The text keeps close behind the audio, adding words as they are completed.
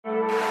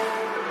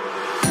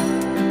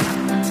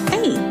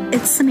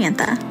It's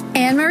Samantha.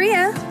 And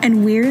Maria.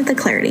 And we're the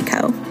Clarity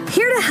Co.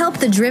 Here to help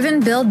the driven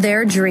build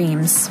their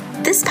dreams.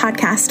 This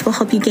podcast will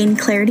help you gain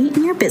clarity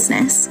in your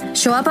business,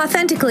 show up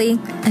authentically,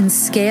 and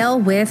scale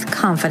with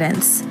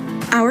confidence.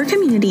 Our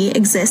community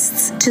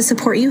exists to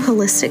support you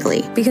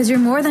holistically. Because you're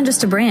more than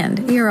just a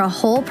brand. You're a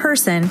whole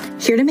person.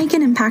 Here to make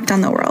an impact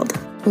on the world.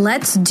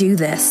 Let's do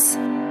this.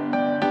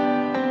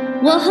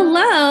 Well,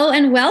 hello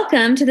and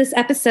welcome to this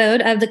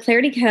episode of the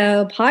Clarity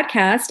Co.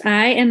 podcast.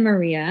 I am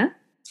Maria.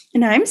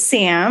 And I'm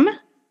Sam.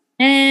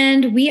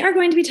 And we are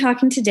going to be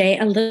talking today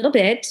a little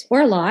bit or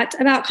a lot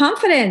about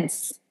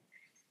confidence.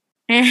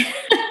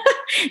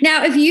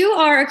 Now, if you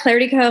are a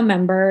Clarity Co.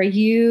 member,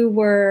 you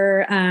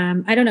were,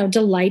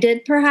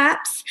 delighted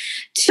perhaps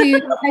to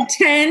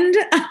attend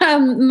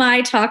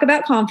my talk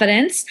about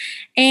confidence.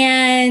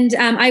 And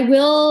I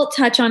will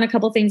touch on a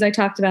couple things I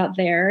talked about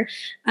there.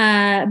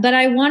 But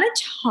I want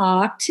to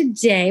talk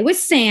today with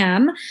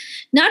Sam,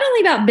 not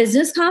only about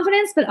business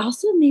confidence, but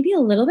also maybe a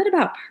little bit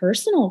about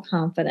personal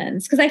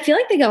confidence, because I feel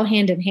like they go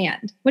hand in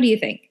hand. What do you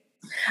think?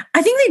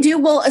 I think they do.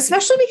 Well,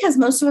 especially because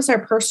most of us are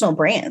personal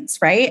brands,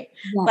 right?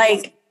 Yes.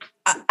 Like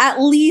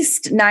at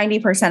least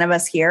 90% of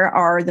us here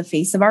are the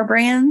face of our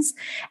brands.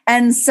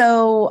 And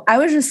so I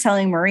was just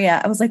telling Maria,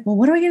 I was like, well,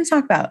 what are we going to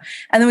talk about?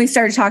 And then we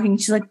started talking.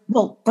 She's like,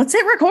 well, let's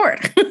hit record.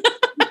 We got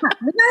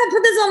to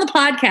put this on the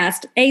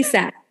podcast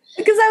ASAP.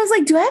 Because I was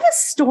like, do I have a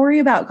story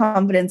about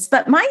confidence?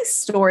 But my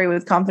story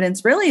with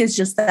confidence really is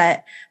just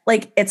that,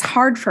 like, it's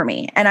hard for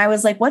me. And I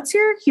was like, what's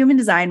your human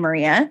design,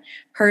 Maria?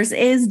 Hers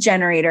is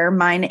generator.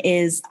 Mine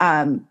is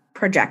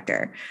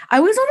projector. I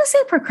always want to say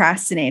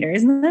procrastinator.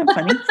 Isn't that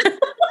funny?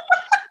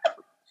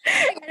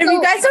 If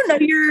you guys don't know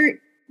your...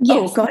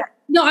 Yes. Oh, go ahead.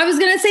 No, I was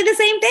going to say the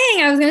same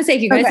thing. I was going to say,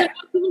 if you guys don't know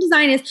what human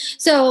design is.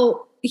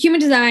 So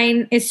human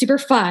design is super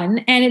fun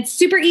and it's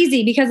super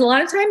easy because a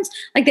lot of times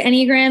like the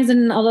Enneagrams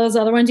and all those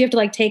other ones, you have to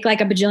like take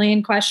like a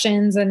bajillion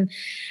questions.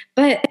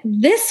 But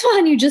this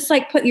one, you just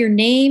like put your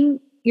name,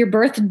 your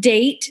birth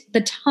date,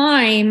 the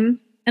time,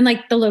 and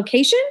like the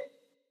location.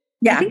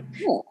 Yeah.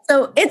 Cool.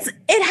 So it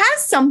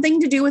has something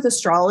to do with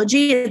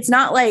astrology. It's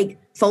not like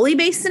fully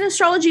based in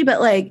astrology, but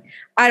like,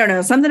 I don't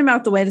know, something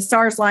about the way the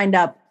stars lined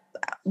up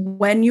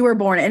when you were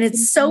born. And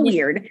it's so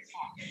weird.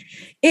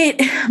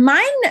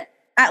 Mine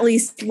at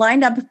least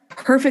lined up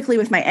perfectly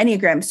with my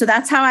Enneagram. So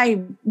that's why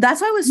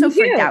I was so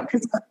freaked out.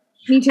 Because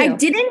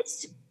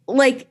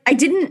I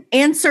didn't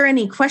answer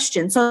any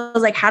questions. So I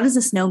was like, how does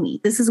this know me?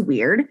 This is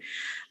weird.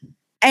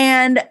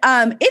 And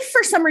if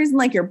for some reason,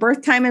 like your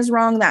birth time is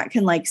wrong, that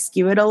can like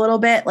skew it a little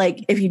bit.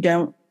 Like if you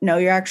don't know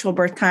your actual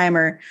birth time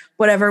or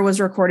whatever was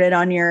recorded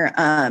on your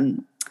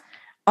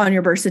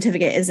birth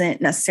certificate isn't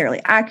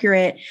necessarily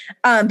accurate.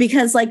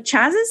 Because like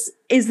Chaz's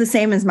is the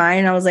same as mine.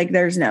 And I was like,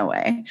 there's no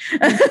way.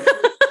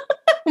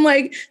 I'm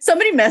like,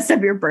 somebody messed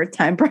up your birth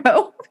time,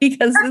 bro,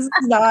 because this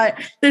is not,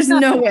 there's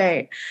no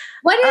way.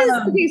 What is,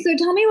 okay, so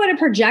tell me what a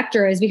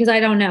projector is, because I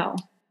don't know.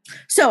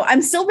 So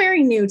I'm still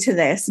very new to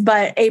this,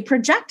 but a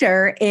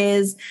projector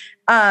is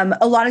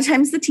a lot of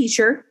times the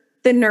teacher,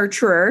 the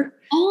nurturer.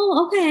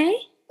 Oh, okay.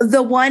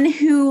 The one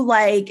who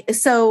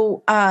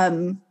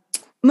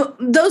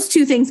those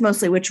two things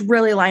mostly, which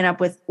really line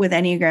up with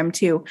Enneagram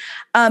too.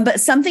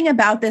 But something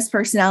about this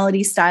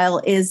personality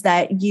style is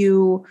that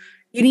you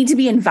need to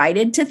be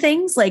invited to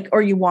things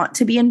or you want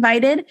to be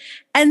invited.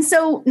 And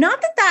so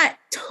not that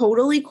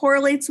totally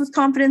correlates with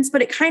confidence,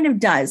 but it kind of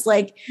does.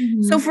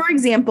 So for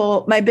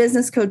example, my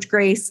business coach,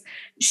 Grace,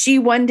 she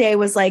one day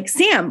was like,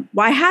 Sam,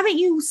 why haven't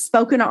you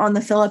spoken on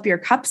the Fill Up Your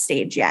Cup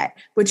stage yet?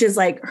 Which is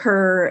like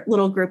her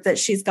little group that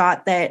she's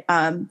got that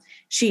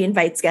she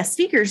invites guest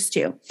speakers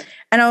to.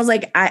 And I was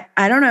like,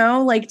 I don't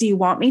know, do you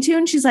want me to?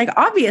 And she's like,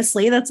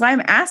 obviously, that's why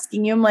I'm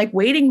asking you. I'm like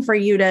waiting for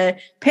you to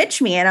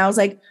pitch me. And I was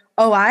like,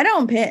 oh, I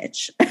don't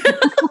pitch.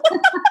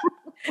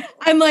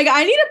 I'm like,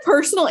 I need a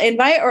personal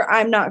invite or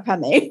I'm not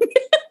coming.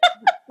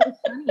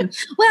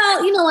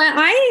 Well, you know what?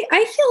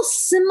 I feel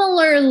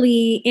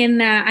similarly in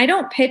that I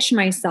don't pitch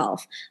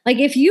myself. Like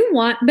if you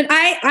want, but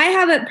I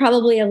have it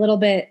probably a little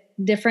bit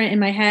different in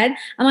my head.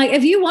 I'm like,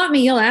 if you want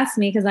me, you'll ask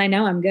me because I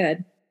know I'm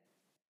good.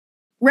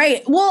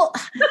 Right. Well,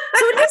 so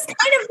it is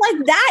kind of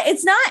like that.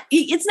 It's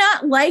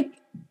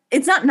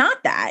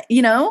not that,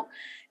 you know?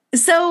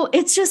 So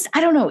it's just,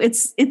 I don't know.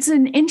 It's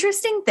an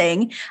interesting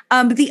thing.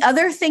 But the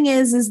other thing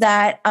is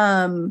that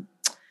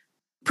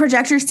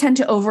projectors tend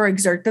to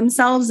overexert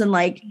themselves and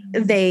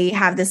they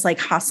have this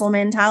hustle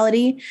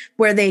mentality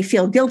where they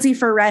feel guilty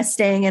for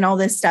resting and all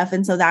this stuff.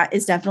 And so that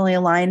is definitely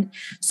aligned.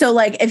 So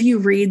if you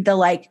read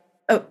the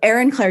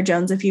Erin Claire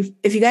Jones, if you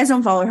guys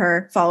don't follow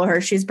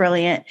her. She's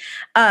brilliant.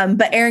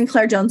 But Erin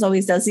Claire Jones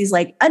always does these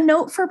a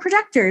note for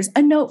projectors,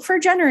 a note for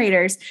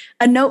generators,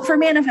 a note for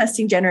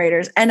manifesting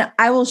generators. And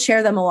I will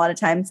share them a lot of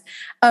times.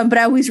 But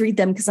I always read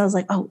them because I was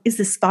like, oh, is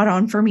this spot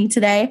on for me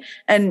today?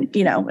 And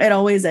it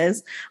always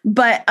is.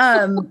 But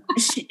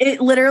it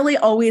literally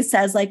always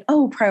says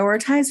oh,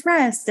 prioritize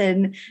rest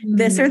and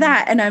this or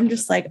that. And I'm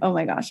just like, oh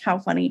my gosh, how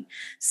funny.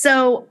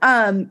 So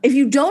if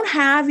you don't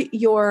have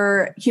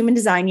your human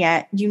design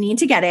yet, you need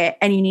to get it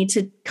and you need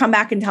to come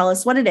back and tell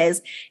us what it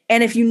is.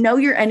 And if you know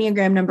your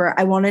Enneagram number,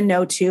 I want to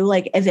know too,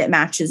 like if it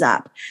matches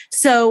up.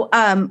 So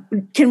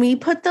can we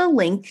put the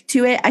link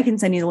to it? I can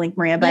send you the link,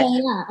 Maria, but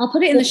yeah. I'll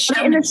put it in the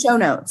show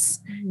notes.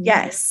 Mm-hmm.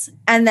 Yes.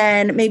 And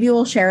then maybe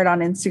we'll share it on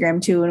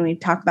Instagram too when we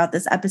talk about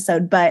this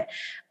episode. But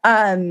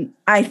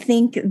I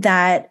think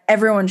that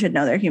everyone should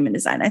know their human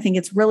design. I think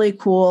it's really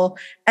cool.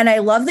 And I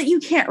love that you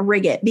can't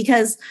rig it,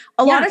 because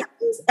a lot of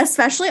times,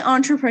 especially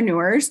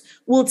entrepreneurs,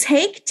 will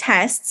take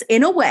tests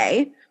in a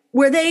way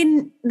where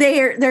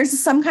there's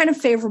some kind of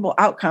favorable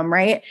outcome,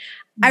 right?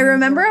 I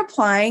remember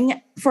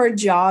applying for a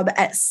job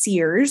at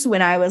Sears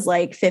when I was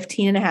like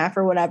 15 and a half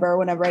or whatever,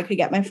 whenever I could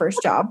get my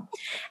first job.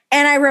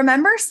 And I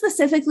remember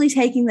specifically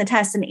taking the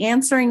test and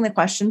answering the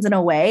questions in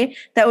a way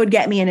that would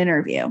get me an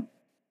interview.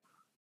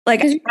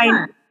 Like,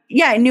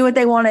 I knew what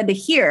they wanted to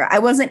hear. I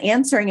wasn't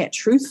answering it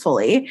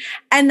truthfully.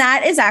 And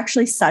that is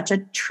actually such a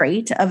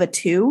trait of a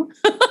 2.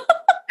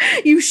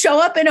 You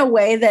show up in a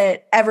way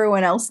that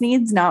everyone else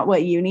needs, not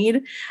what you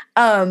need.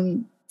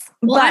 Well,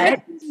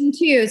 but I'm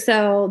too,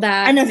 so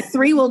that, and a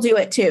 3 will do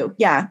it too.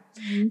 Yeah.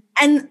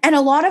 Mm-hmm. And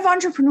a lot of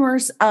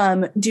entrepreneurs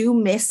do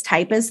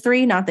mistype as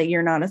 3. Not that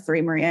you're not a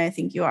 3, Maria. I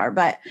think you are,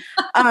 but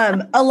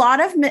a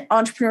lot of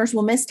entrepreneurs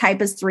will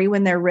mistype as 3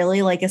 when they're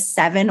really like a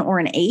 7 or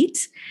an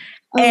 8.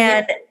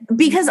 And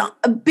because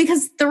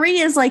 3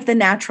 is like the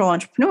natural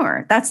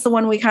entrepreneur. That's the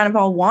one we kind of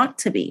all want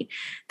to be.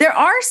 There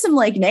are some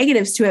like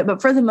negatives to it,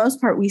 but for the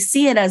most part, we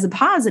see it as a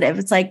positive.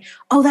 It's like,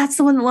 oh, that's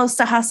the one that loves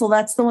to hustle.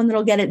 That's the one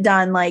that'll get it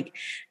done. Like,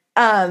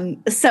 I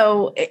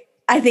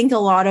think a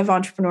lot of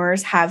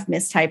entrepreneurs have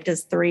mistyped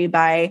as 3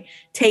 by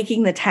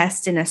taking the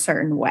test in a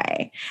certain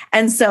way.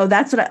 And so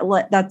that's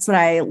what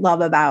I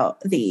love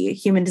about the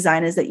human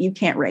design, is that you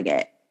can't rig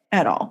it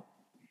at all.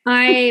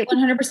 I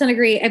 100%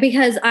 agree,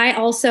 because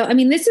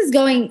this is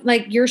going,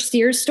 like, your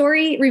Sears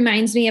story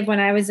reminds me of when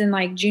I was in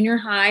like junior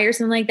high or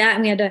something like that.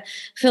 And we had to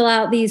fill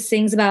out these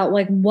things about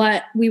like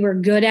what we were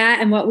good at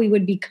and what we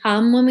would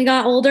become when we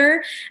got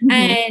older. Mm-hmm.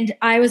 And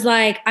I was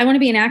like, I want to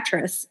be an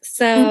actress.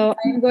 So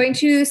I'm going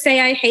to say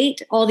I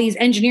hate all these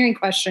engineering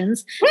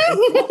questions.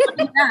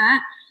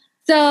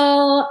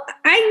 So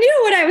I knew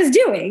what I was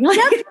doing.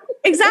 Yep,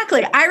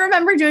 exactly. I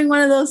remember doing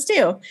one of those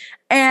too.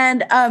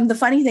 And the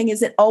funny thing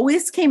is, it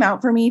always came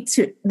out for me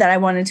that I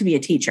wanted to be a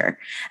teacher.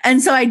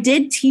 And so I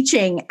did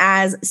teaching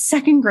as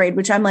 2nd grade,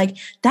 which I'm like,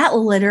 that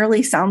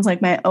literally sounds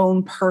like my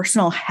own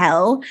personal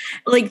hell,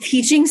 like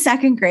teaching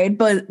 2nd grade.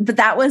 But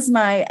that was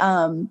my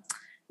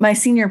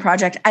senior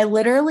project. I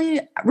literally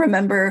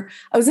remember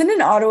I was in an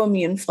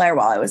autoimmune flare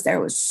while I was there.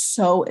 I was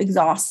so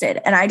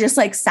exhausted. And I just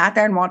like sat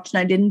there and watched, and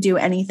I didn't do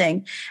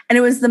anything. And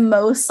it was the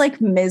most like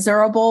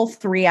miserable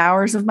 3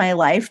 hours of my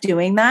life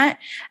doing that.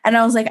 And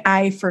I was like,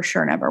 I for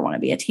sure never want to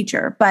be a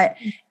teacher, but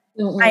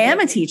I am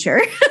a teacher.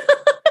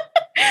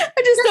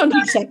 I just don't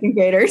teach 2nd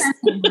graders.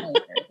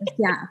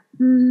 Yeah.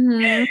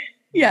 Mm-hmm.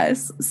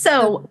 Yes.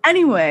 So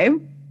anyway,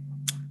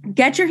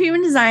 get your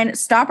human design.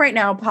 Stop right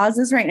now. Pause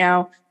this right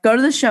now. Go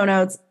to the show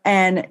notes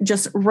and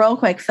just real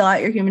quick, fill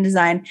out your human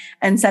design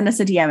and send us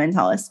a DM and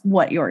tell us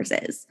what yours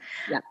is.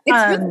 Yeah,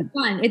 it's really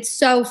fun. It's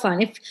so fun.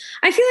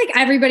 I feel like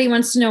everybody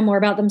wants to know more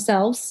about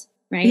themselves,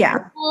 right? Yeah.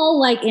 We're all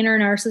like inner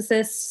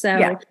narcissists. So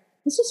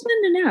it's just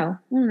fun to know.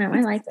 I don't know. I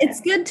like it. It's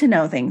good to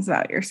know things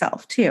about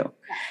yourself too.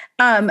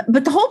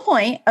 But the whole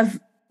point of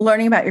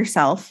learning about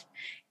yourself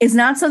is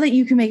not so that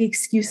you can make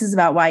excuses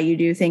about why you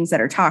do things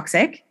that are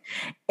toxic.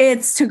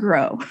 It's to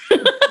grow.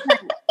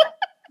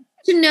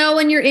 To know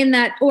when you're in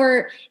that,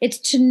 or it's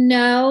to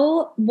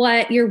know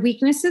what your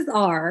weaknesses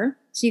are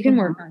so you can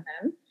work on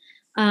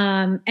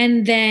them.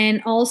 And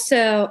then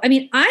also,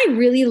 I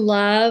really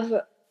love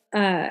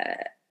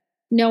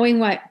knowing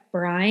what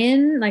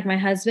Brian, like my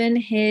husband,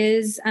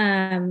 his,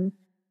 I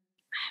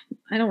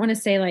don't want to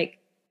say like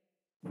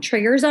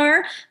triggers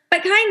are,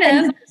 but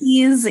kind of.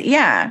 He's,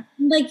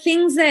 like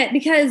things that,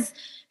 because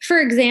for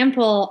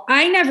example,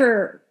 I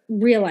never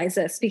realized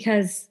this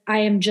because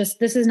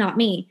this is not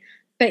me.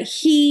 But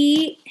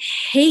he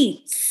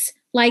hates,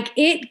 like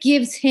it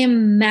gives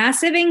him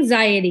massive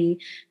anxiety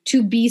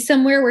to be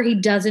somewhere where he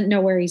doesn't know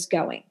where he's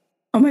going.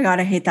 Oh my God,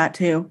 I hate that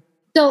too.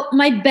 So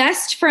my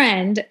best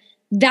friend,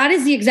 that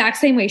is the exact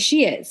same way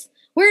she is.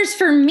 Whereas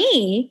for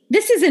me,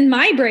 this is in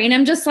my brain.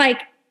 I'm just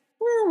like,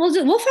 well,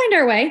 we'll find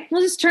our way.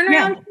 We'll just turn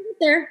around and get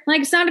there.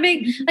 Like it's not a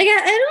big, like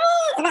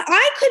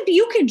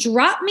you could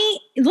drop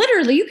me,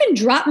 literally, you can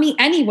drop me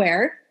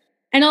anywhere.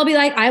 And I'll be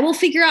like, I will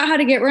figure out how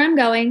to get where I'm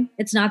going.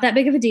 It's not that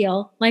big of a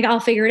deal. Like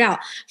I'll figure it out.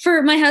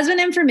 For my husband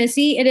and for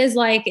Missy, it is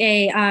like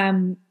a,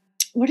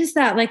 what is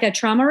that? Like a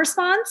trauma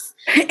response?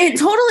 It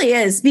totally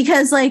is,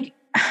 because like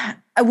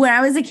when I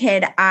was a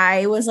kid,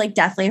 I was like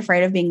deathly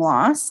afraid of being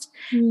lost.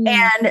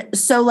 And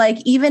so like,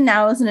 even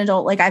now as an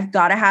adult, like I've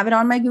got to have it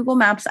on my Google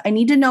Maps. I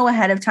need to know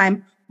ahead of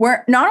time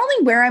not only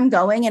where I'm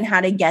going and how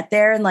to get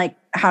there and like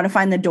how to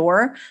find the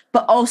door,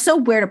 but also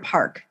where to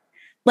park.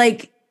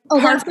 Like,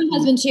 that's my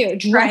husband too.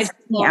 Drives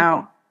me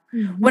out.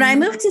 Mm-hmm. When I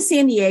moved to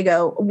San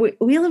Diego,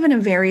 we live in a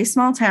very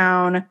small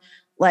town.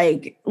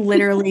 Like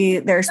literally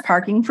there's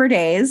parking for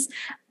days.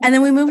 And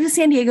then we moved to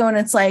San Diego and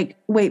it's like,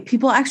 wait,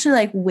 people actually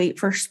like wait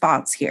for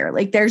spots here.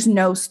 Like there's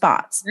no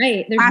spots.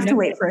 Right. I have to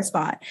wait for a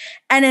spot.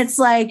 And it's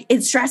like,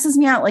 it stresses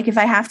me out. Like if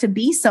I have to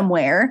be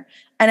somewhere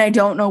and I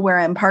don't know where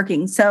I'm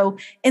parking. So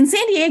in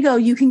San Diego,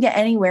 you can get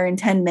anywhere in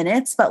 10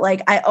 minutes, but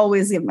like I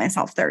always give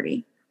myself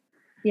 30.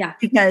 Yeah.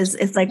 Because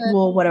it's like,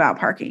 well, what about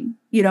parking?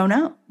 You don't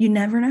know. You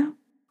never know.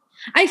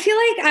 I feel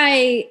like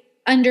I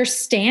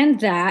understand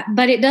that,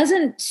 but it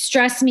doesn't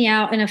stress me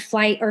out in a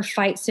flight or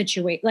fight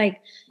situation. Like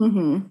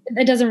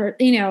it doesn't,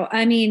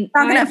 I mean, it's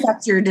not going to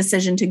affect your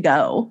decision to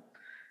go.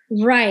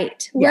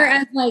 Right. Yeah.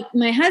 Whereas like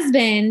my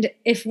husband,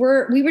 if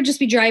we would just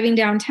be driving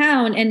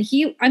downtown and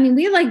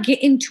we like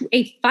get into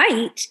a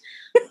fight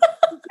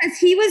because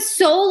he was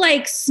so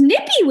like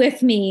snippy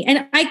with me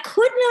and I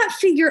could not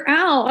figure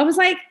out. I was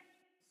like,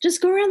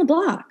 just go around the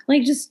block.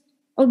 Like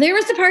there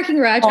was the parking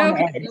garage.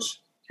 Okay.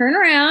 Turn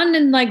around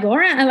and like go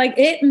around. And like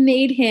it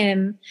made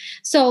him.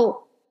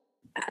 So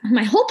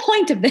my whole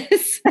point of this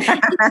is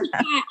that,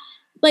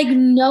 like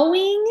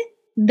knowing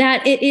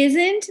that it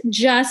isn't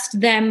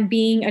just them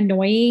being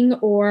annoying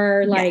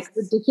or like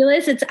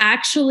ridiculous. It's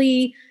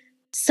actually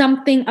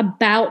something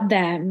about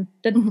them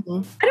that I don't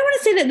want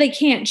to say that they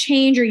can't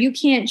change or you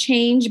can't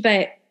change,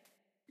 but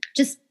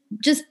just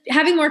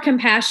having more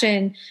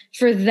compassion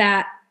for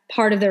that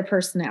part of their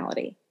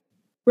personality.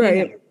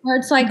 Right. Where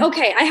it's like,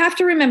 okay, I have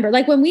to remember,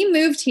 like when we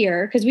moved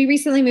here, because we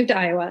recently moved to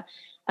Iowa,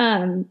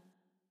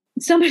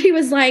 somebody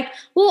was like,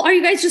 well, are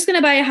you guys just going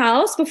to buy a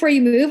house before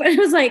you move? And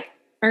I was like,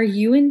 are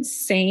you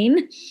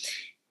insane?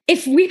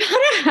 If we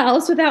bought a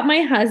house without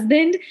my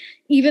husband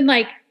even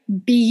like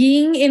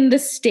being in the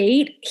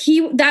state,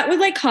 that would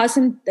like cause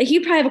him, he'd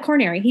probably have a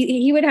coronary.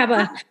 He would have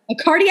a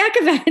cardiac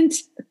event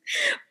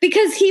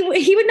because he would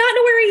not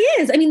know where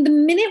he is. I mean, the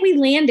minute we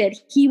landed,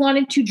 he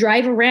wanted to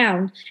drive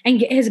around and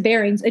get his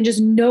bearings and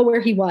just know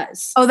where he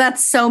was. Oh,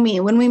 that's so me.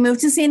 When we moved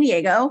to San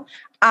Diego,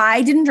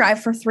 I didn't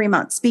drive for 3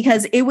 months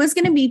because it was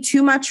going to be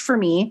too much for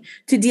me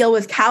to deal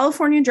with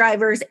California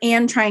drivers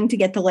and trying to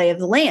get the lay of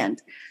the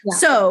land. Yeah.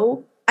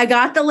 So I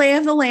got the lay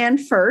of the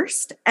land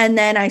first, and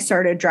then I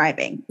started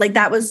driving. Like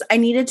I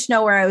needed to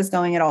know where I was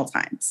going at all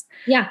times.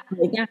 Yeah.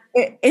 Like,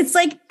 it's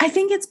like, I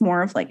think it's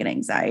more of like an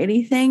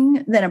anxiety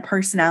thing than a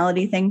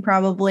personality thing,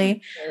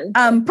 probably.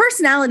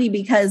 Personality,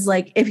 because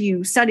like, if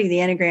you study the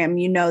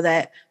Enneagram, you know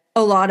that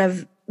a lot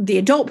of the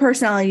adult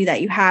personality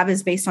that you have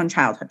is based on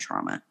childhood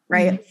trauma,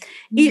 right?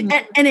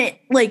 And it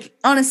like,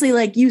 honestly,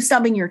 like you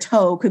stubbing your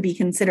toe could be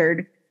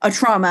considered a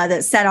trauma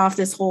that set off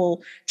this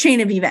whole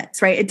chain of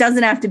events, right? It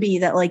doesn't have to be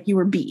that like you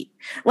were beat.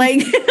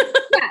 Like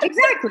yeah,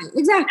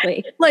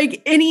 exactly.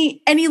 Like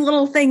any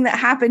little thing that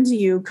happened to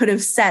you could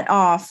have set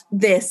off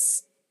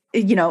this,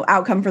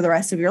 outcome for the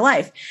rest of your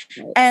life.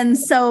 Right. And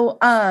so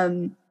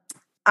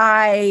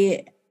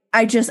I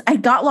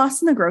got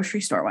lost in the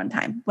grocery store one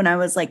time when I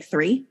was like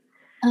 3.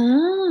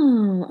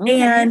 Oh.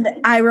 Okay. And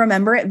I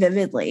remember it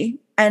vividly.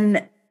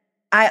 And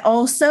I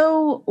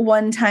also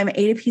one time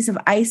ate a piece of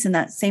ice in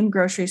that same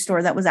grocery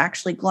store that was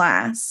actually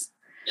glass.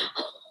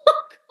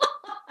 Oh,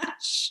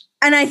 gosh.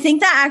 And I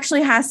think that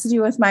actually has to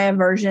do with my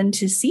aversion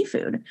to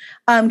seafood.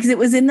 Because it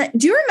was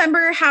do you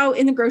remember how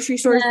in the grocery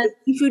stores, the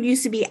seafood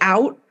used to be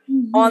out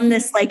on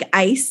this like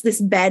ice, this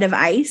bed of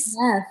ice?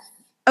 Yes.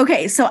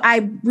 Okay, so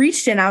I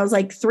reached in, I was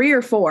like 3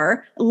 or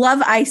 4,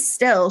 love ice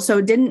still, so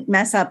it didn't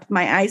mess up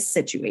my ice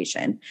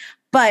situation.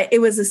 But it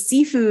was a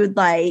seafood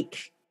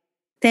like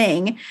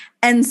thing.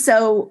 And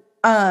so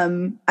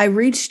I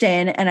reached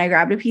in and I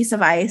grabbed a piece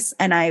of ice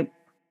and I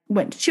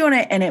went to chew on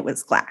it and it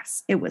was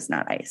glass. It was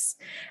not ice.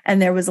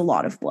 And there was a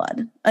lot of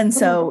blood. And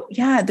so,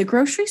 yeah, the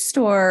grocery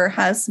store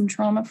has some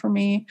trauma for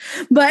me.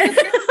 But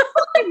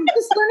I'm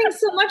just learning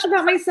so much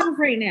about myself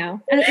right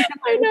now.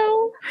 I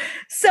know.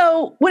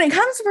 So when it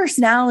comes to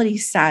personality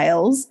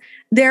styles,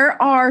 there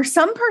are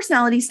some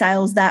personality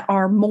styles that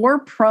are more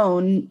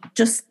prone,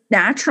 just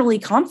naturally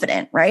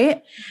confident,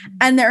 right?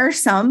 And there are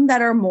some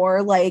that are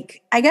more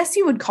like, I guess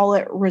you would call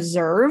it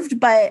reserved,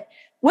 but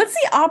what's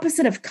the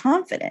opposite of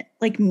confident?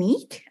 Like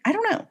meek? I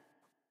don't know.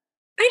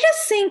 I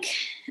just think,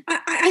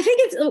 I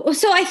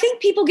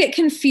think people get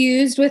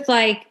confused with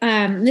like,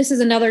 this is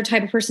another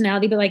type of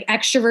personality, but like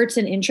extroverts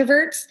and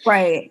introverts.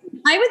 Right.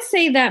 I would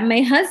say that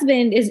my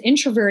husband is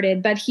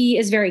introverted, but he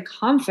is very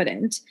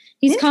confident.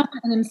 He's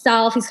confident in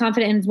himself. He's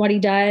confident in what he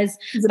does,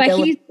 but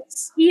he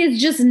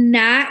is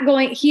not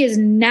going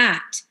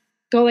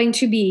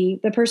to be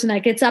the person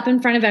that gets up in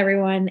front of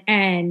everyone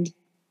and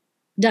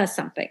does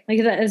something.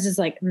 Like that is just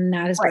like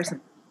not his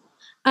person.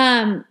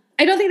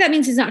 I don't think that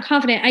means he's not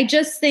confident. I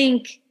just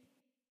think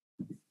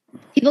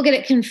people get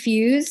it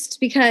confused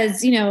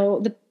because,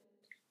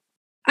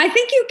 I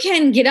think you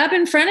can get up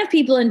in front of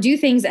people and do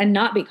things and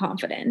not be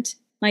confident.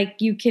 Like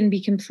you can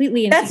be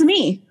completely. That's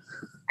me.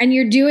 And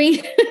you're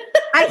doing.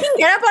 I can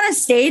get up on a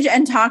stage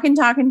and talk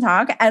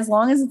as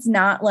long as it's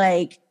not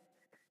like,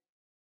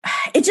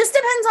 it just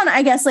depends on,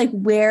 I guess, like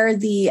where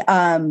the,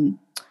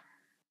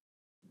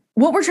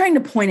 what we're trying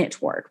to point it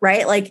toward,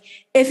 right? Like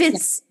if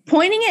it's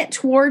pointing it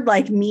toward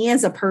like me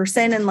as a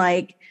person and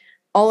like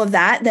all of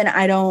that, then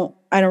I don't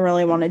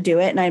really want to do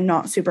it. And I'm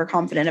not super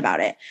confident about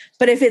it.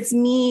 But if it's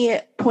me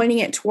pointing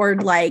it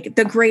toward like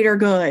the greater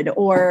good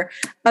or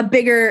a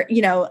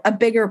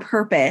bigger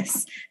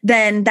purpose,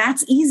 then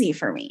that's easy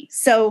for me.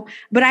 So,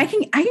 but I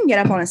can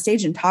get up on a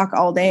stage and talk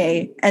all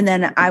day. And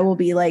then I will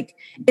be like,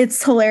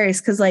 it's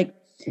hilarious. Cause like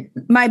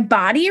my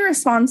body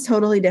responds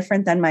totally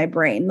different than my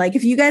brain. Like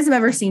if you guys have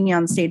ever seen me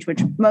on stage,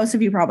 which most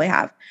of you probably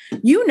have,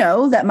 you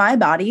know that my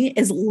body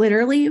is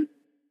literally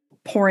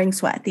pouring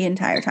sweat the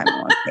entire time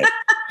I'm on stage.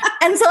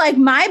 And so like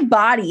my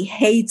body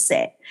hates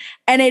it.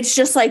 And it's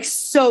just like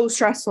so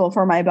stressful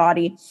for my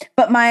body.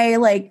 But my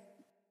like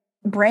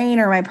brain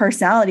or my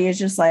personality is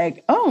just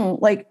like, oh,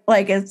 like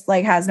it's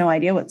like has no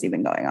idea what's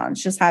even going on.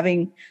 It's just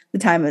having the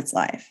time of its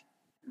life.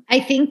 I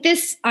think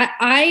this,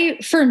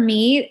 for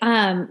me,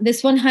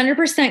 this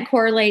 100%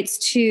 correlates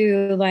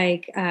to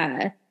like,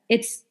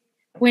 it's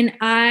when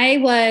I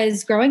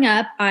was growing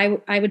up, I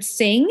would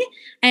sing,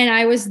 and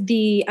I was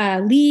the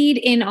lead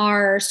in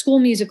our school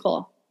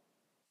musical.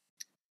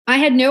 I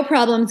had no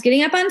problems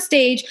getting up on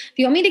stage. If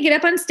you want me to get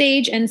up on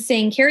stage and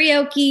sing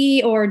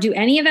karaoke or do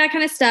any of that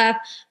kind of stuff,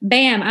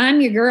 bam,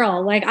 I'm your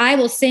girl. Like I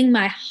will sing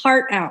my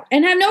heart out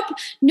and have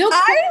no.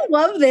 I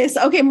love this.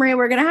 Okay, Maria,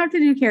 we're going to have to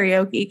do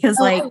karaoke because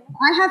like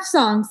I have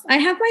songs. I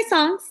have my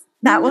songs.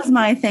 That was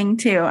my thing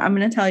too. I'm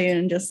going to tell you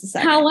in just a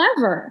second.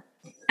 However,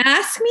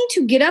 ask me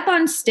to get up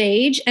on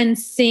stage and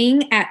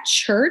sing at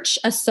church,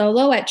 a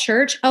solo at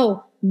church.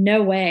 Oh,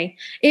 no way.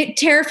 It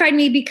terrified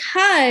me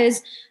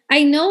because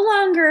I no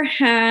longer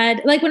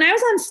had, like when I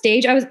was on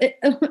stage, I was like,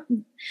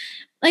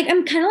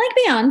 I'm kind of like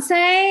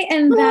Beyonce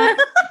and that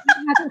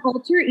has an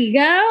alter ego.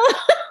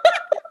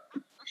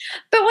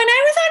 But when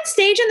I was on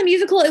stage in the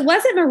musical, it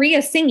wasn't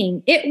Maria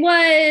singing. It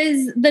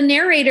was the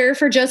narrator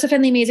for Joseph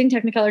and the Amazing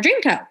Technicolor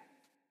Dreamcoat.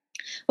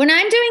 When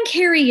I'm doing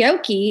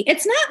karaoke,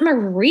 it's not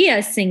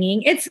Maria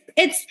singing. It's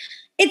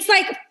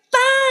like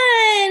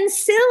fun,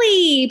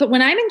 silly. But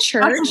when I'm in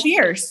church, Sasha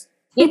Fierce.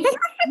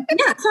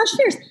 Sasha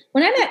Fierce.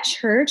 When I'm at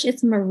church,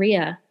 it's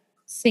Maria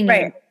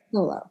singing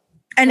solo.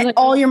 And like,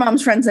 all your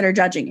mom's friends that are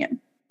judging you.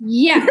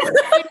 Yeah.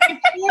 I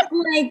can't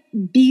like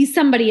be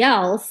somebody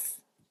else.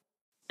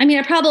 I mean,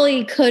 I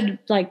probably could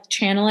like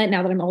channel it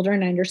now that I'm older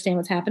and I understand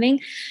what's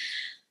happening.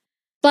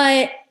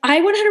 But I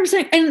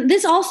 100%, and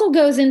this also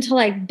goes into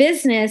like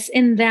business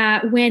in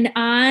that when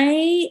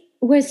I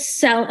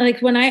was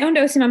when I owned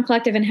OC Mom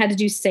Collective and had to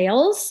do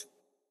sales,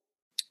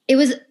 it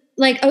was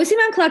like OC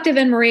Mom Collective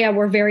and Maria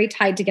were very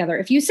tied together.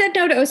 If you said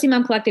no to OC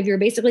Mom Collective, you're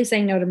basically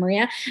saying no to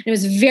Maria. And it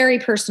was very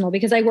personal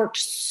because I worked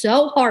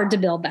so hard to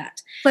build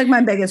that. It's like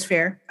my biggest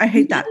fear. I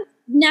hate that.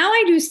 Now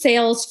I do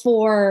sales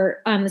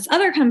for this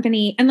other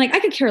company, and like I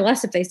could care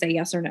less if they say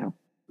yes or no.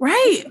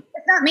 Right.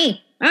 It's not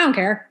me. I don't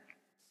care.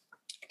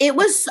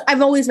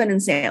 I've always been in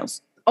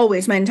sales,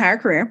 always, my entire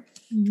career.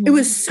 Mm-hmm. It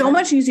was so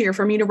much easier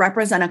for me to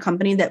represent a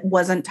company that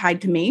wasn't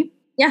tied to me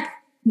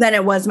than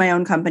it was my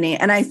own company.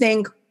 And I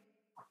think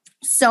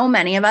so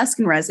many of us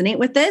can resonate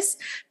with this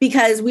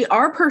because we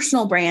are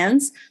personal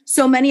brands.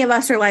 So many of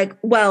us are like,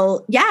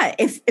 well, yeah,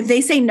 if they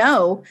say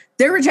no,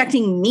 they're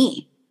rejecting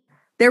me.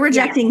 They're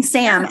rejecting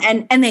Sam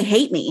and they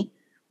hate me.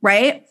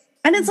 Right.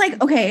 And it's like,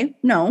 okay,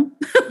 no.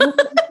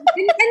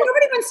 And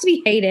nobody wants to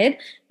be hated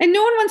and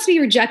no one wants to be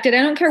rejected.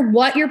 I don't care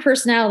what your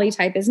personality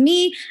type is.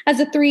 Me as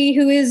a 3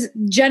 who is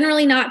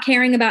generally not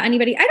caring about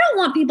anybody. I don't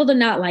want people to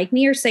not like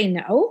me or say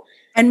no.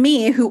 And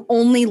me who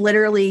only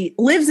literally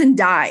lives and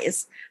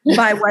dies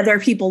by whether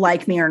people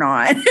like me or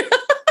not.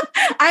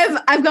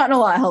 I've gotten a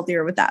lot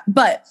healthier with that.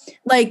 But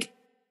like,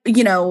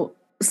 you know,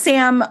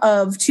 Sam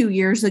of 2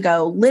 years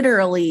ago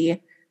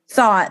literally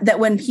thought that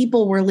when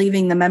people were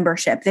leaving the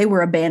membership, they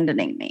were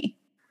abandoning me.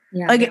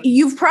 Yeah. Like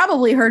you've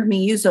probably heard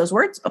me use those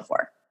words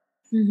before.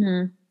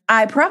 Mm-hmm.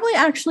 I probably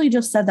actually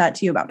just said that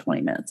to you about 20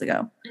 minutes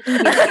ago.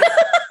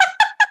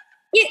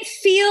 It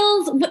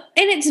feels, and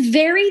it's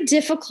very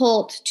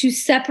difficult to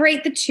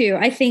separate the two.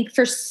 I think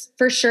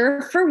for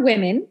sure for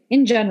women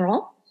in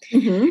general.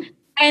 Mm-hmm.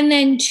 And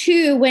then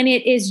 2, when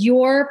it is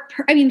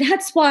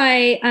that's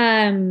why,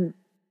 and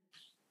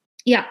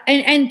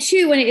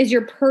 2, when it is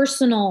your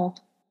personal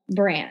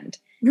brand.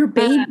 Your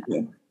baby.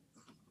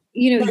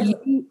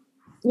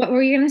 What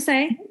were you going to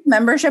say?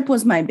 Membership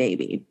was my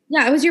baby.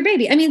 Yeah, it was your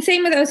baby. I mean,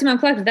 same with OC Mom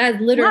Collective. That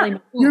is literally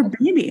your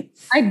baby.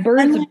 I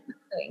birthed the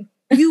thing.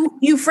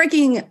 You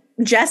freaking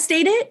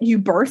gestate it, you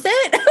birth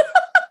it,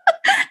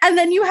 and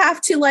then you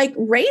have to like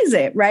raise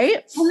it,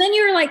 right? And then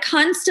you're like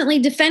constantly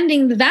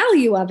defending the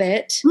value of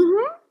it.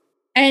 Mm-hmm.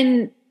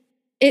 And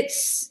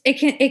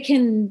it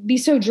can be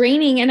so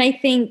draining. And I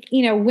think,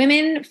 you know,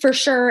 women for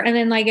sure. And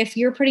then like, if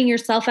you're putting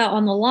yourself out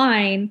on the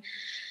line,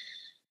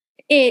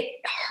 it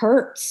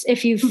hurts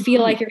if you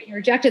feel like you're being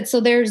rejected. So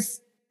there's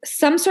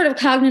some sort of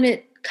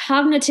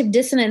cognitive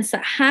dissonance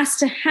that has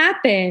to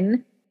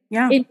happen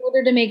in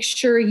order to make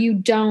sure you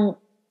don't,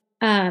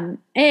 A,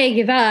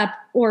 give up,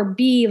 or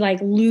B, like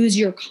lose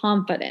your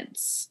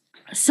confidence.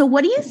 So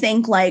what do you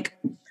think, like,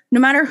 no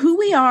matter who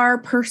we are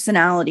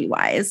personality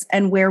wise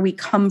and where we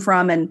come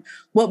from and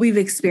what we've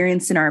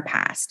experienced in our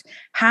past,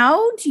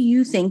 how do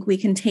you think we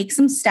can take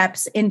some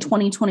steps in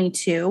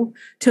 2022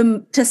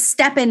 to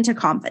step into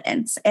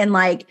confidence and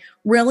like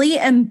really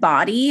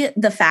embody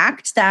the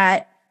fact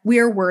that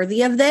we're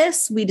worthy of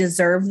this, we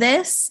deserve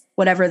this,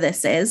 whatever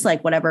this is,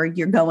 like whatever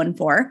you're going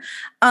for.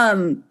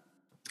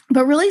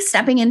 But really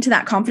stepping into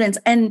that confidence.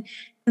 And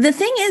the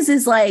thing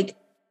is like,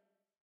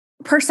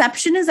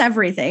 perception is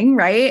everything,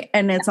 right?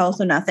 And it's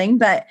also nothing,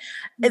 but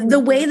the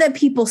way that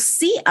people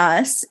see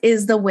us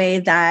is the way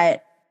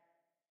that,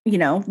 you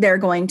know, they're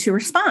going to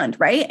respond,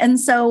 right? And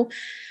so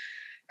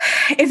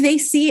if they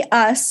see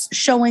us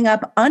showing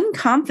up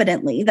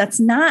unconfidently, that's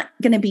not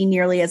going to be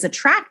nearly as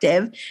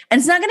attractive, and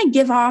it's not going to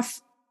give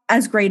off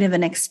as great of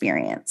an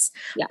experience.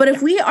 Yeah. But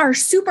if we are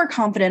super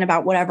confident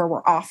about whatever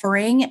we're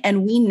offering,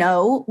 and we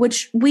know,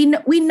 which we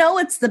know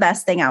it's the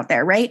best thing out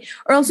there, right?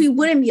 Or else we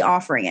wouldn't be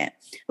offering it.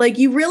 Like,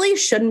 you really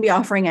shouldn't be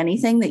offering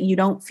anything that you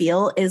don't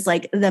feel is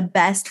like the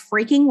best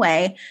freaking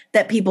way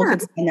that people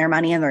could spend their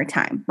money and their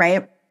time,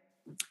 right?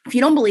 If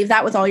you don't believe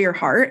that with all your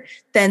heart,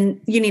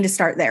 then you need to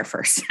start there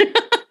first.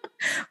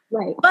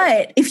 Right.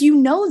 But if you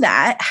know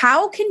that,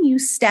 how can you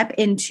step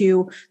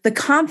into the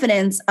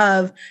confidence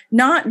of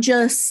not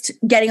just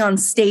getting on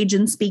stage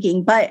and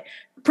speaking, but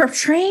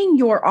portraying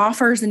your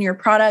offers and your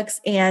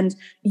products and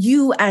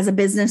you as a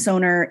business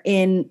owner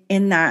in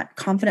that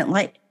confident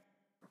light?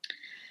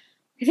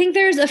 I think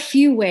there's a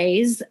few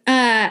ways.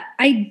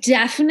 I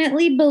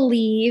definitely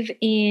believe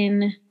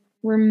in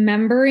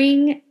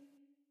remembering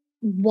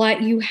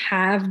what you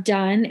have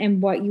done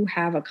and what you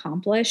have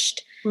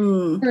accomplished.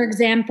 For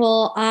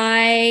example,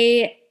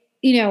 OC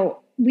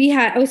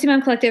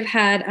Mom Collective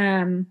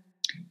had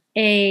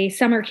a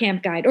summer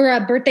camp guide or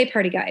a birthday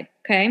party guide.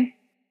 Okay.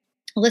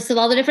 A list of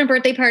all the different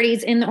birthday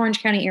parties in the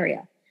Orange County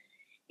area.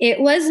 It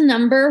was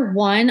number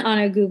 1 on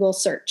a Google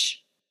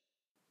search.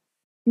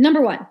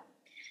 Number 1.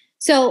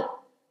 So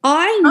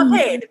not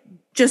paid,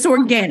 just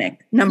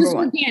organic. Number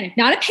 1. Organic,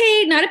 not a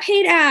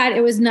paid ad.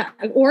 It was not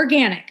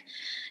organic.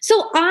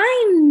 So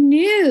I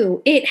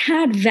knew it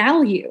had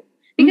value.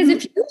 Because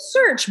if you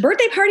search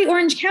birthday party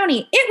Orange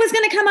County, it was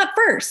going to come up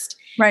first.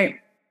 Right.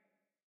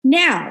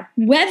 Now,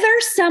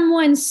 whether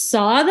someone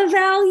saw the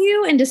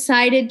value and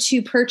decided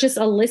to purchase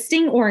a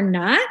listing or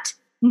not,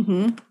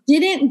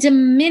 didn't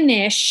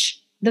diminish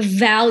the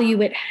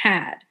value it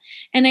had.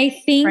 And I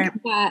think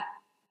that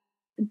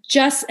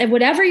just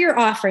whatever you're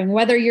offering,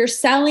 whether you're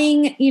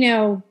selling,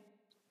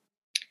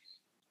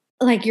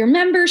 like your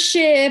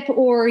membership,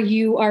 or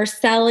you are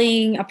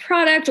selling a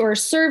product or a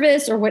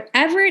service or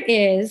whatever it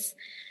is,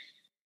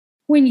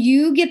 when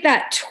you get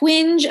that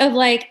twinge of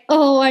like,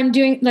 oh, I'm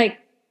doing like,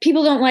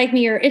 people don't like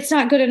me, or it's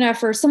not good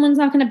enough, or someone's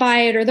not going to buy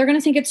it, or they're going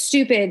to think it's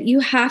stupid,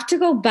 you have to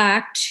go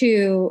back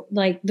to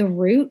like the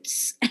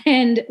roots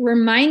and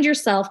remind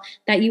yourself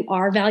that you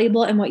are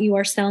valuable and what you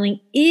are selling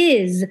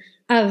is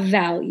of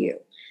value.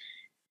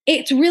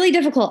 It's really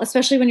difficult,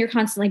 especially when you're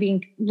constantly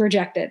being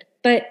rejected.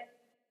 But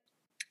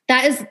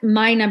that is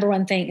my number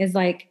one thing is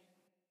like,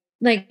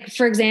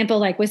 for example,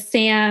 like with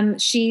Sam,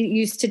 she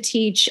used to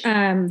teach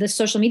the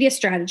social media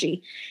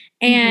strategy,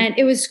 and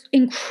it was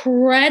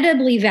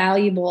incredibly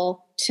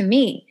valuable to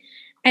me.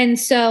 And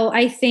so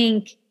I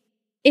think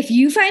if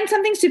you find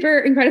something super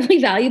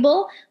incredibly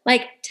valuable,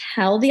 like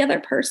tell the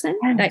other person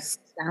that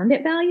you found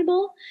it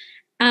valuable,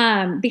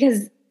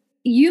 because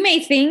you may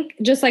think,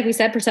 just like we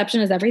said,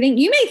 perception is everything.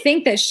 You may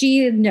think that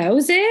she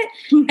knows it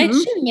and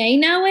she may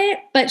know it,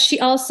 but she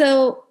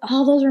also,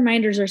 all those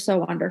reminders are so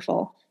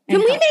wonderful. Can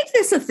we make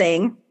this a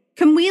thing?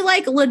 Can we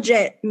like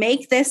legit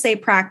make this a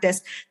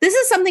practice? This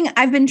is something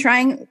I've been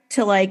trying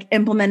to like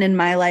implement in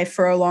my life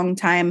for a long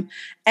time,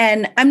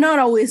 and I'm not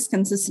always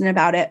consistent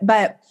about it.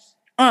 But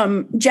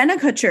Jenna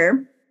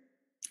Kutcher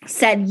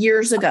said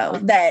years ago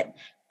that,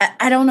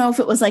 I don't know if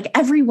it was like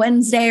every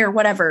Wednesday or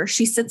whatever,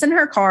 she sits in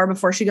her car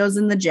before she goes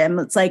in the gym.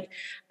 It's like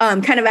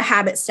kind of a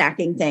habit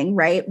stacking thing,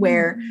 right?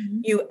 Where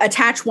you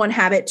attach one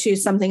habit to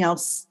something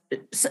else.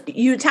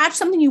 You attach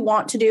something you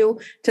want to do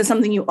to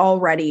something you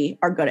already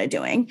are good at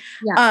doing,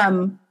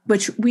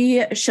 which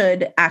we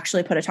should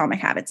actually put Atomic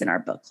Habits in our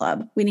book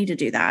club. We need to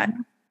do that.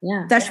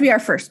 Yeah. That should be our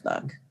first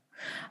book.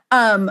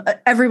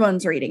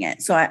 Everyone's reading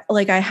it. So I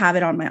have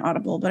it on my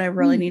Audible, but I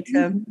really need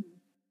to,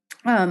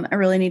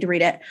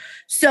 read it.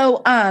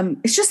 So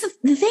it's just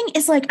the thing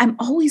is like, I'm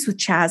always with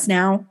Chaz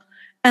now.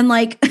 And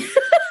like,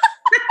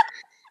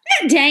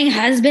 that dang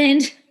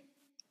husband.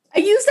 I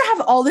used to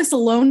have all this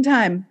alone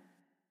time.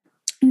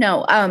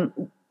 No,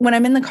 when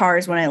I'm in the car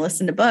is when I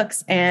listen to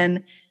books,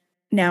 and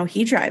now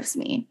he drives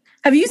me.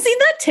 Have you seen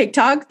that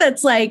TikTok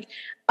that's like,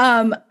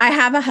 I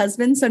have a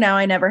husband, so now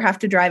I never have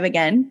to drive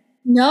again?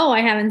 No, I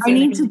haven't seen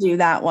it. I need to do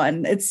that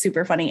one. It's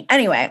super funny.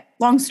 Anyway,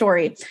 long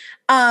story.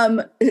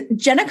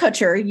 Jenna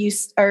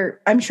Kutcher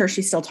I'm sure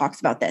she still talks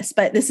about this,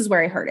 but this is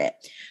where I heard it.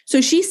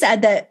 So she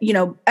said that,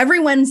 every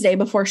Wednesday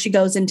before she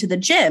goes into the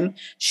gym,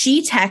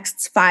 she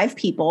texts 5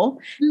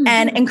 people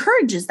and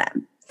encourages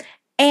them.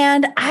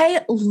 And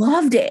I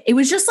loved it. It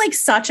was just like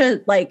such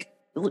a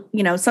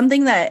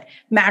something that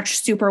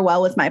matched super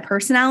well with my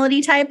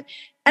personality type.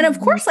 And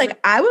of course, like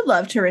I would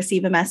love to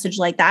receive a message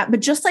like that, but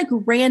just like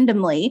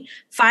randomly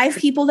 5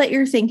 people that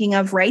you're thinking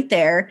of right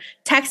there,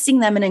 texting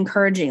them and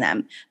encouraging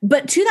them.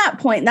 But to that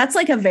point, that's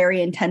like a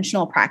very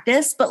intentional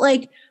practice. But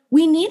like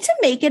we need to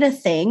make it a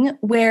thing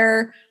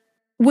where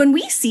when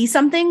we see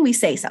something, we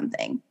say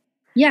something.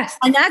 Yes.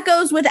 And that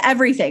goes with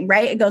everything,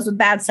 right? It goes with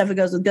bad stuff. It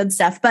goes with good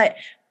stuff. But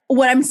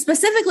what I'm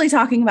specifically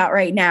talking about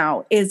right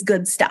now is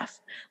good stuff.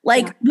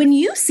 Like when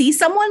you see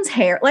someone's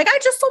hair, like I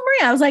just told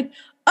Maria, I was like,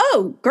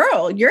 oh,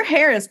 girl, your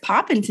hair is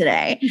popping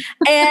today.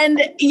 And,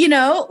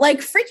 like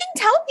freaking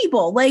tell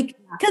people, like,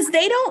 because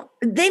they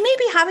may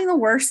be having the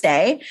worst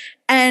day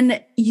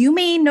and you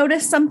may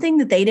notice something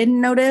that they didn't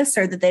notice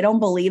or that they don't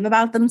believe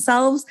about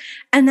themselves.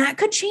 And that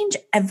could change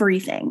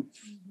everything.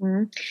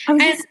 And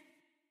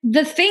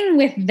the thing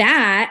with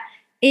that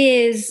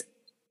is,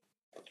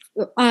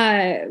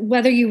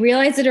 whether you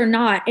realize it or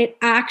not, it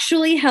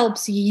actually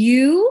helps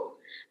you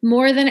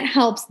more than it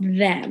helps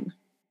them.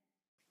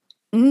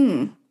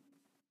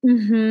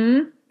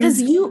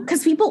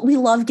 Because people, we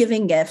love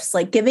giving gifts.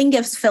 Like giving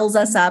gifts fills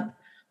us up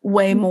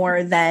way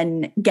more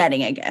than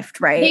getting a gift,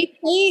 right? They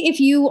say if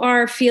you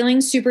are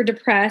feeling super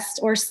depressed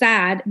or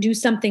sad, do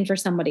something for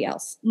somebody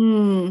else.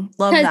 Love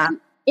that.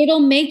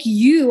 It'll make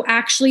you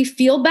actually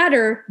feel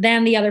better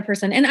than the other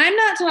person. And I'm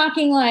not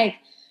talking like,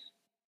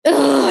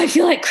 oh, I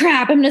feel like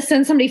crap, I'm going to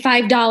send somebody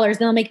 $5 and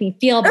they'll make me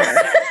feel better.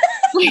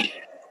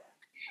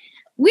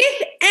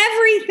 With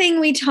everything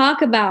we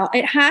talk about,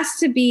 it has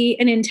to be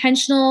an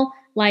intentional,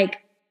 like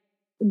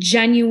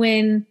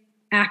genuine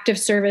act of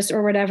service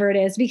or whatever it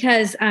is,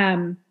 because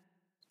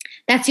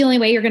that's the only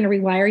way you're going to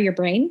rewire your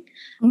brain.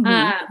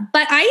 But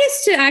I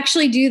used to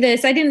actually do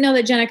this. I didn't know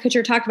that Jenna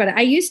Kutcher talked about it.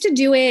 I used to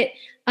do it.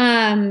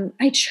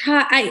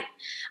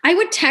 I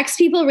would text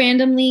people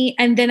randomly,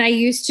 and then I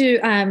used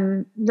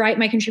to write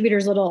my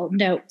contributors little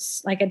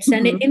notes. Like I'd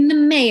send it in the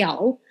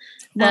mail.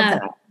 Love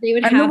that.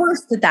 I'm the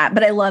worst at that,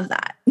 but I love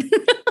that.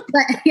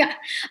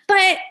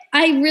 But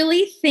I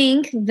really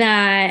think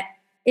that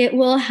it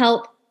will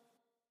help.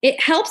 It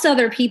helps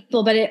other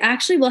people, but it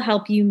actually will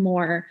help you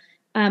more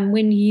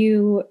when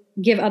you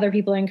give other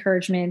people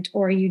encouragement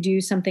or you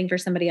do something for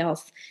somebody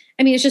else.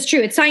 I mean, it's just true.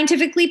 It's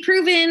scientifically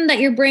proven that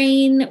your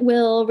brain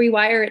will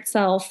rewire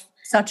itself.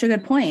 Such a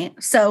good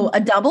point. So a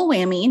double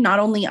whammy, not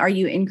only are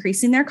you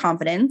increasing their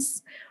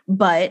confidence,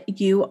 but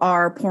you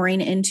are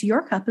pouring into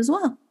your cup as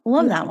well.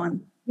 Love that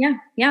one. Yeah.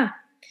 Yeah.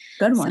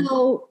 Good one.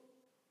 So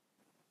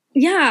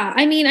yeah,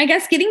 I mean, I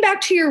guess getting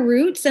back to your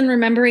roots and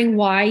remembering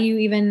why you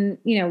even,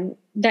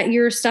 that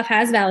your stuff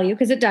has value,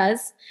 because it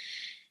does.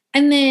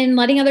 And then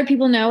letting other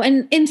people know.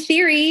 And in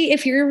theory,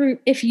 if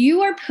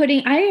you are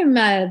putting, I am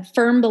a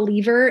firm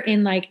believer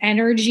in like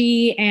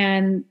energy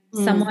and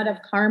somewhat of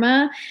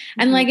karma.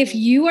 And like, if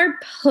you are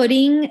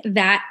putting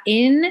that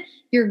in,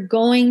 you're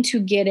going to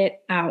get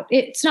it out.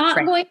 It's not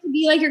going to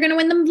be like you're going to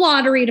win the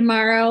lottery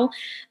tomorrow,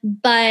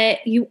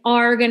 but you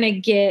are going to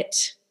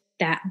get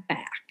that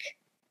back.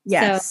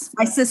 Yes. So,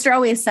 my sister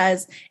always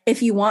says,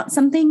 if you want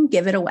something,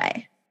 give it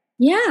away.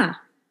 Yeah.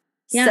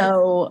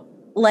 So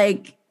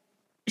like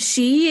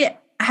she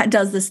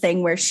does this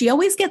thing where she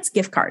always gets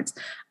gift cards.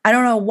 I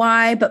don't know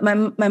why, but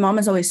my mom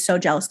is always so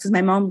jealous because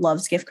my mom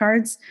loves gift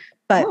cards,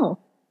 but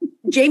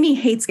Jamie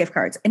hates gift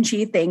cards and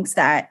she thinks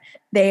that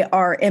they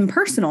are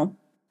impersonal,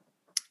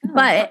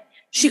 but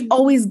she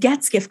always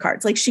gets gift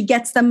cards. Like she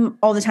gets them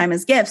all the time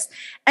as gifts,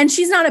 and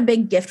she's not a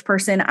big gift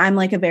person. I'm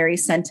like a very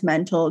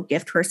sentimental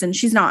gift person.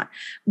 She's not,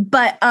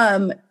 but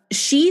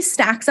she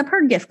stacks up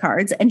her gift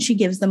cards and she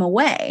gives them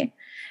away.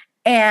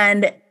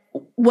 And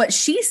what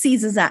she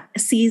sees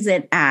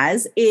it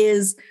as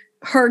is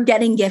her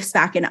getting gifts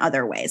back in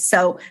other ways.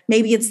 So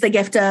maybe it's the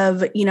gift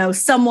of,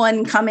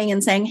 someone coming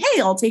and saying,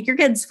 hey, I'll take your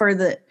kids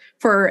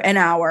for an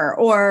hour,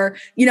 or,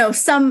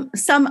 some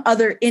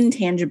other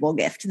intangible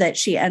gift that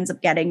she ends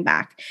up getting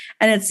back.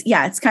 And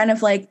it's kind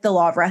of like the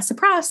law of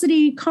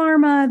reciprocity,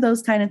 karma,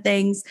 those kind of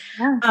things.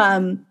 Yeah.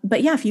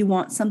 But yeah, if you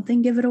want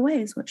something, give it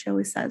away is what she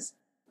always says.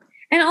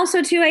 And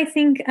also too, I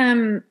think,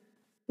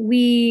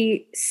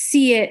 we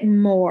see it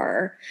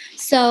more.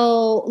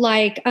 So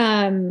like,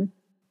 I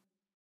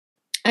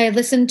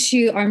listened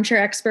to Armchair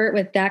Expert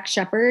with Dax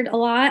Shepard a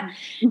lot.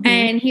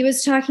 And he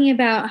was talking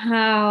about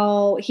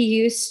how he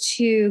used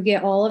to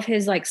get all of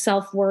his like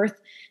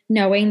self-worth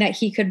knowing that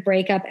he could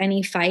break up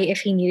any fight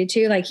if he needed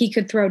to. Like he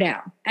could throw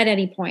down at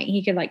any point.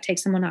 He could like take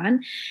someone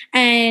on.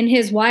 And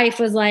his wife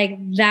was like,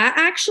 that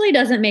actually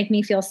doesn't make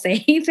me feel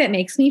safe. It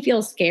makes me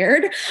feel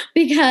scared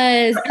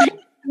because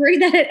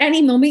worried that at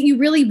any moment you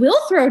really will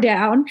throw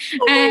down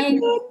and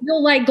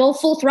you'll like go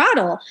full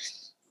throttle.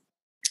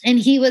 And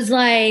he was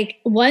like,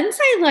 once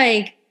I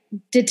like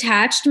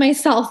detached my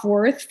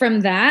self-worth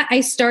from that,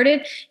 he's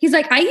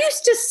like, I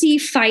used to see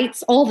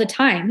fights all the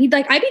time.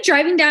 I'd be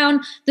driving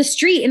down the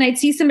street and I'd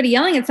see somebody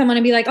yelling at someone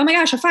and be like, oh my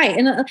gosh, a fight.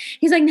 And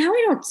he's like, now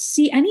I don't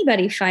see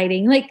anybody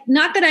fighting. Like,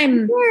 not that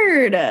I'm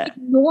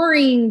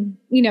ignoring,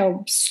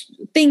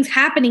 things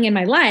happening in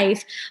my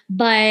life,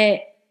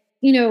 but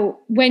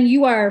when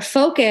you are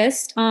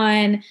focused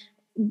on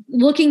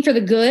looking for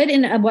the good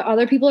in what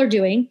other people are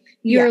doing.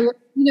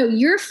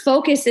 Your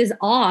focus is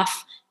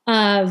off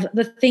of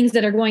the things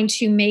that are going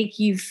to make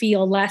you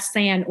feel less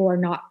than or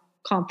not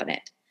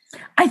confident.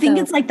 I think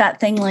it's like that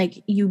thing,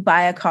 like you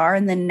buy a car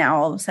and then now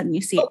all of a sudden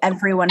you see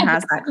everyone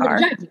has that car.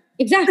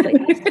 Exactly.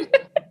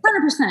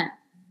 100%.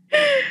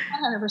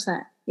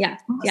 100%. Yeah.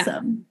 Awesome.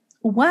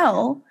 Yeah.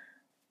 Well,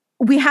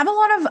 we have a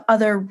lot of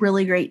other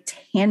really great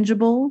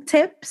tangible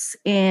tips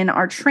in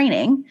our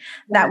training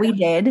that we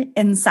did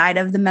inside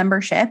of the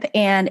membership.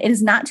 And it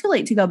is not too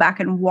late to go back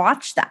and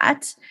watch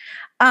that.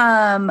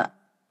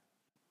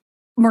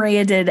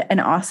 Maria did an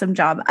awesome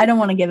job. I don't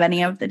want to give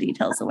any of the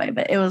details away,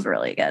 but it was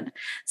really good.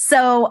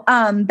 So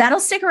that'll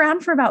stick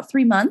around for about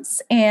 3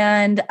 months.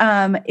 And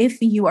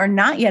if you are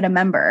not yet a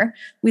member,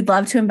 we'd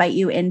love to invite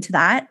you into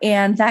that.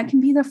 And that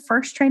can be the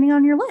first training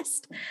on your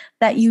list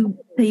that you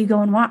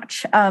go and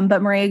watch.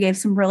 But Maria gave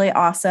some really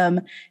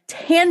awesome,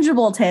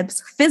 tangible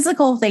tips,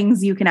 physical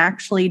things you can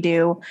actually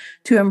do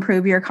to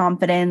improve your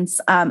confidence,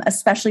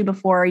 especially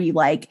before you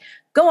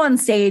go on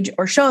stage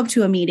or show up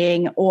to a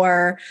meeting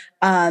or,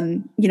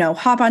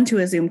 hop onto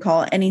a Zoom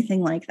call,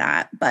 anything like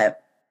that.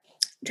 But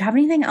do you have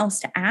anything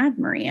else to add,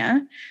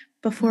 Maria,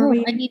 before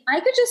I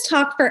could just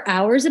talk for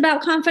hours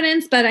about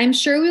confidence, but I'm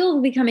sure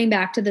we'll be coming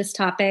back to this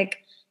topic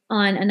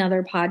on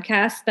another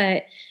podcast.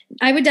 But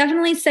I would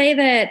definitely say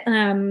that,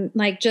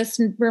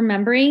 just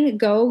remembering,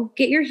 go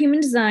get your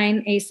human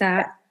design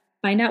ASAP,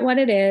 find out what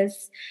it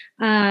is.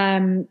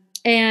 And,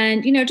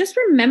 just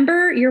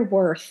remember your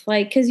worth,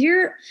 because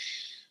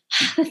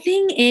the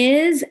thing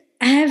is,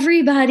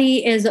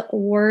 everybody is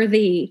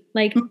worthy.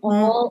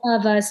 All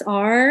of us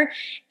are.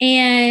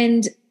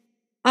 And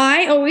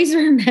I always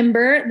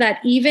remember that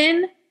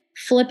even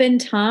flippin'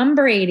 Tom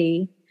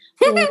Brady,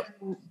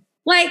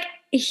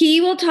 he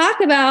will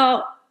talk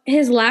about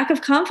his lack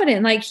of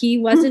confidence. He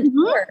wasn't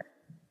sure.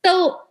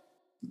 So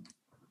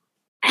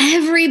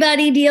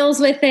everybody deals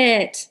with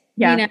it,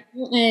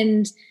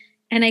 and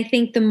I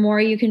think the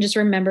more you can just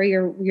remember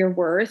your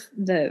worth,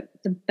 the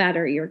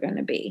better you're going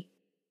to be.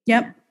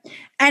 Yep.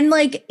 And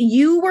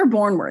you were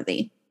born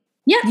worthy.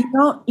 Yeah.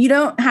 You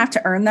don't have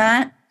to earn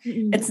that.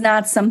 Mm-hmm. It's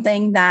not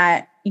something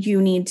that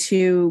you need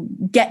to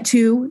get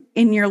to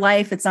in your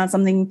life. It's not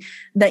something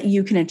that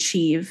you can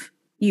achieve.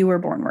 You were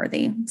born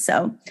worthy.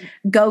 So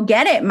go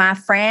get it, my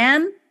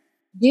friend.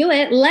 Do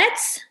it.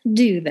 Let's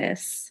do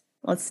this.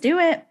 Let's do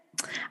it.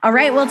 All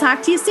right. We'll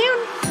talk to you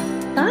soon.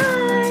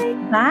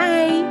 Bye.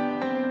 Bye.